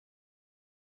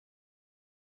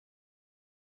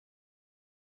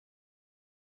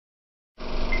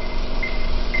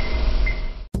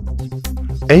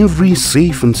Every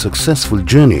safe and successful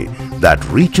journey that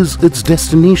reaches its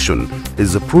destination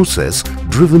is a process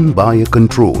driven by a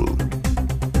control.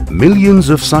 Millions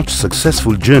of such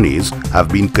successful journeys have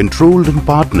been controlled and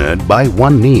partnered by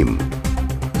one name,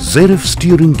 ZF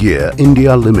Steering Gear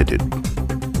India Limited.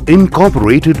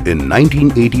 Incorporated in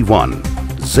 1981,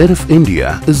 ZF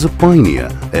India is a pioneer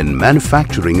in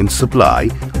manufacturing and supply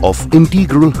of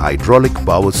integral hydraulic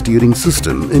power steering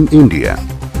system in India.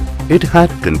 It had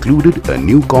concluded a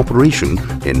new corporation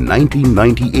in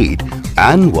 1998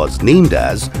 and was named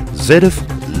as ZF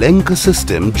Lenka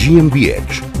System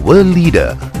GmbH, world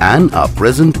leader and our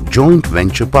present joint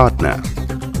venture partner.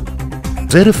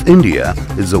 ZF India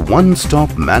is a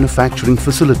one-stop manufacturing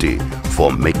facility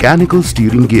for mechanical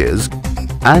steering gears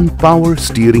and power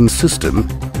steering system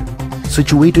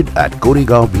situated at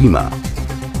Koregaon, Bhima,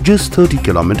 just 30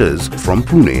 kilometers from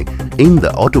Pune in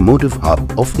the automotive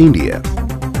hub of India.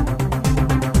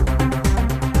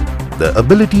 The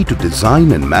ability to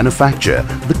design and manufacture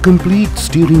the complete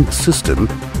steering system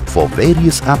for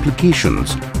various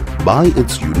applications by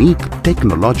its unique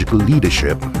technological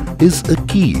leadership is a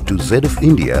key to ZF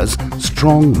India's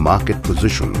strong market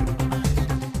position.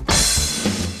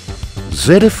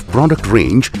 ZF product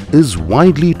range is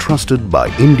widely trusted by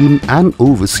Indian and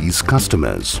overseas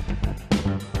customers.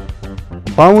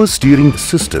 Power steering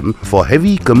system for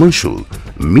heavy commercial,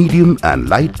 medium and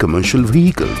light commercial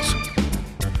vehicles.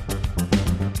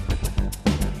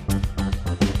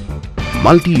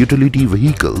 Multi-utility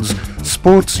vehicles,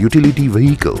 sports utility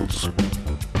vehicles.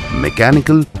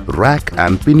 Mechanical rack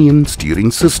and pinion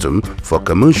steering system for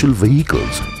commercial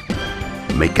vehicles.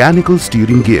 Mechanical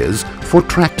steering gears for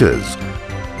tractors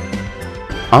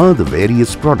are the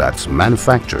various products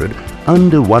manufactured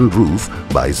under one roof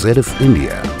by ZF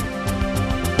India.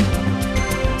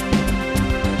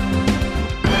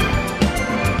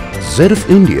 ZF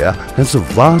India has a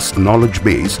vast knowledge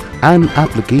base and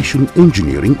application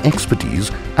engineering expertise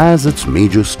as its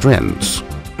major strengths.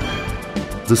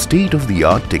 The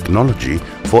state-of-the-art technology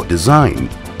for design,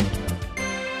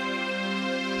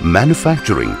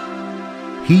 manufacturing,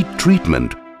 heat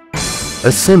treatment,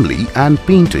 assembly and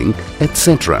painting,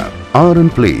 etc. are in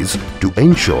place to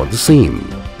ensure the same.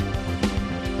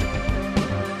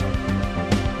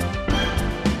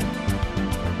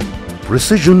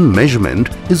 Precision measurement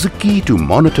is a key to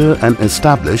monitor an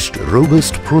established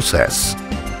robust process.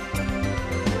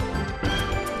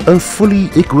 A fully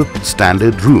equipped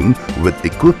standard room with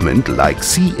equipment like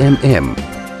CMM,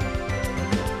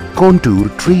 contour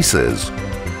tracers,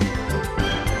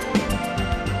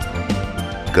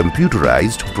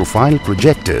 computerized profile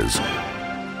projectors,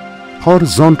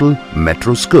 horizontal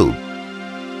metroscope,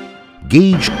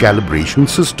 gauge calibration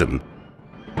system,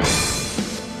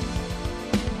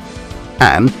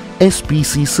 and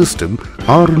SPC system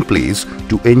are in place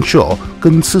to ensure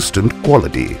consistent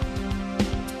quality.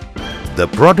 The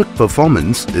product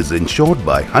performance is ensured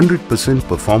by 100%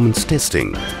 performance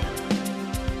testing.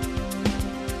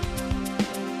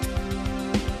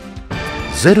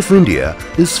 ZF India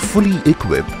is fully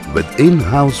equipped with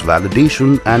in-house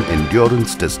validation and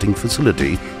endurance testing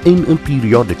facility in a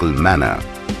periodical manner.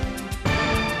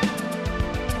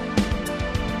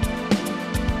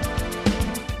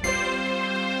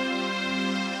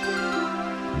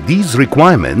 These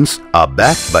requirements are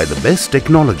backed by the best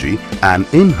technology and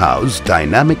in-house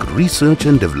dynamic research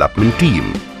and development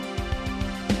team.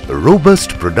 A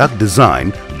robust product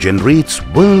design generates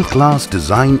world-class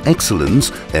design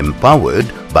excellence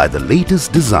empowered by the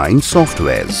latest design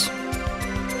softwares.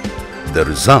 The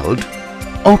result: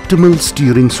 optimal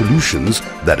steering solutions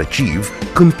that achieve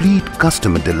complete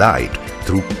customer delight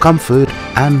through comfort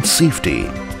and safety.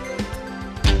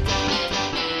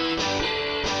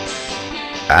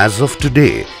 As of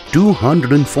today,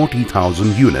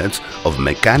 240,000 units of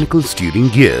mechanical steering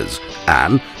gears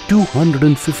and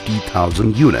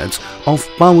 250,000 units of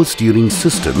power steering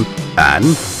system and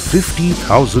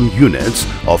 50,000 units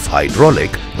of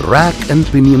hydraulic rack and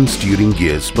pinion steering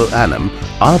gears per annum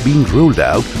are being rolled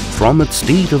out from its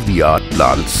state-of-the-art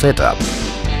plant setup.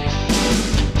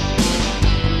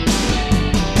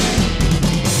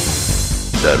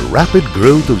 The rapid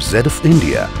growth of ZF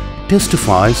India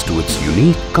testifies to its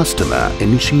unique customer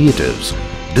initiatives,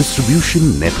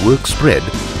 distribution network spread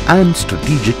and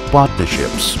strategic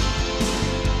partnerships.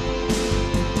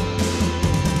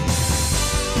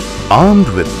 Armed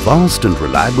with vast and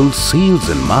reliable sales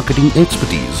and marketing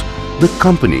expertise, the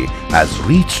company has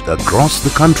reached across the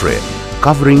country,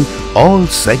 covering all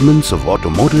segments of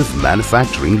automotive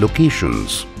manufacturing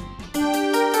locations.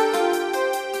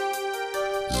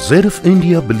 ZF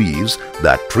India believes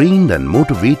that trained and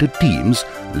motivated teams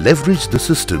leverage the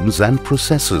systems and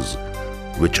processes,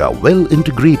 which are well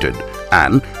integrated,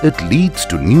 and it leads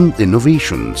to new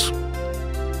innovations.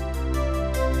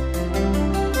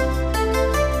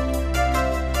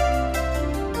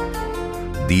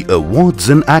 The awards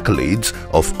and accolades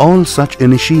of all such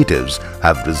initiatives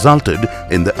have resulted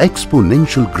in the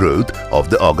exponential growth of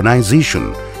the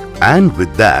organization, and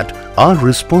with that, our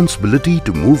responsibility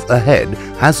to move ahead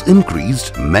has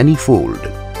increased manifold.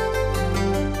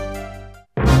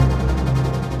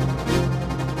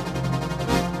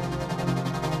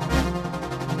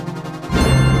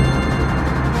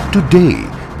 Today,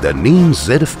 the name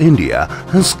ZF India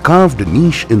has carved a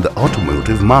niche in the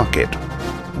automotive market,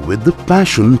 with the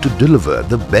passion to deliver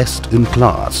the best in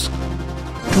class,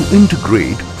 to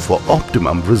integrate for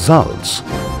optimum results,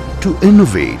 to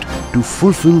innovate to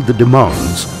fulfill the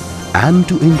demands, and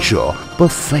to ensure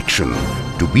perfection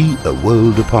to be a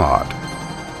world apart.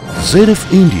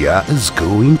 ZF India is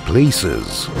going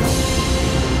places.